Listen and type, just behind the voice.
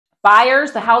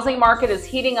Buyers, the housing market is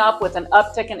heating up with an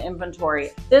uptick in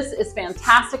inventory. This is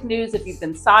fantastic news if you've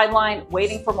been sidelined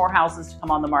waiting for more houses to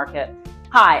come on the market.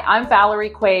 Hi, I'm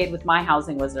Valerie Quaid with My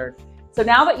Housing Wizard. So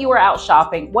now that you are out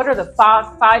shopping, what are the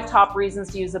five top reasons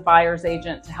to use a buyer's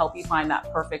agent to help you find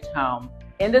that perfect home?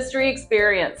 Industry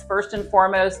experience. First and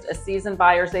foremost, a seasoned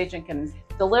buyer's agent can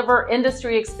deliver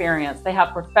industry experience. They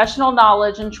have professional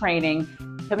knowledge and training,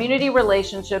 community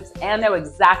relationships, and know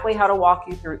exactly how to walk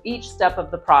you through each step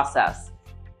of the process.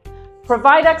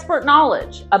 Provide expert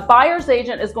knowledge. A buyer's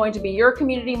agent is going to be your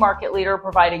community market leader,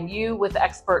 providing you with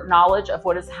expert knowledge of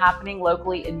what is happening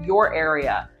locally in your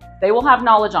area. They will have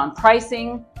knowledge on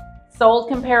pricing,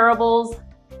 sold comparables,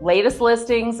 latest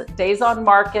listings, days on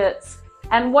markets,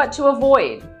 and what to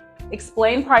avoid.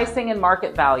 Explain pricing and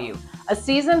market value. A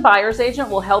seasoned buyer's agent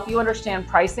will help you understand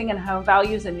pricing and home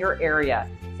values in your area,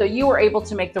 so you are able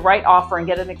to make the right offer and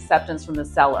get an acceptance from the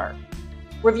seller.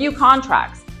 Review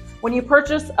contracts. When you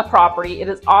purchase a property, it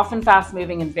is often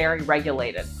fast-moving and very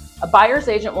regulated. A buyer's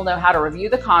agent will know how to review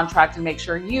the contract and make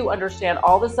sure you understand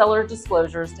all the seller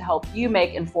disclosures to help you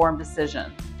make informed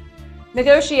decisions.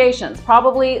 Negotiations.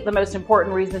 Probably the most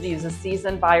important reason to use a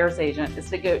seasoned buyer's agent is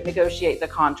to negotiate the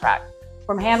contract.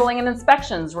 From handling an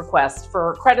inspections request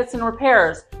for credits and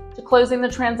repairs to closing the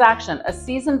transaction, a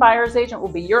seasoned buyer's agent will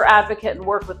be your advocate and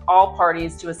work with all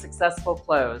parties to a successful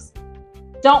close.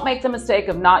 Don't make the mistake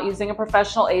of not using a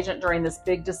professional agent during this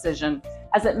big decision,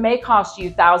 as it may cost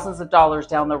you thousands of dollars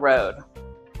down the road.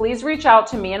 Please reach out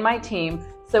to me and my team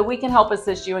so we can help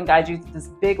assist you and guide you through this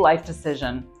big life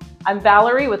decision. I'm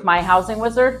Valerie with My Housing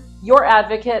Wizard, your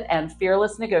advocate and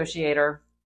fearless negotiator.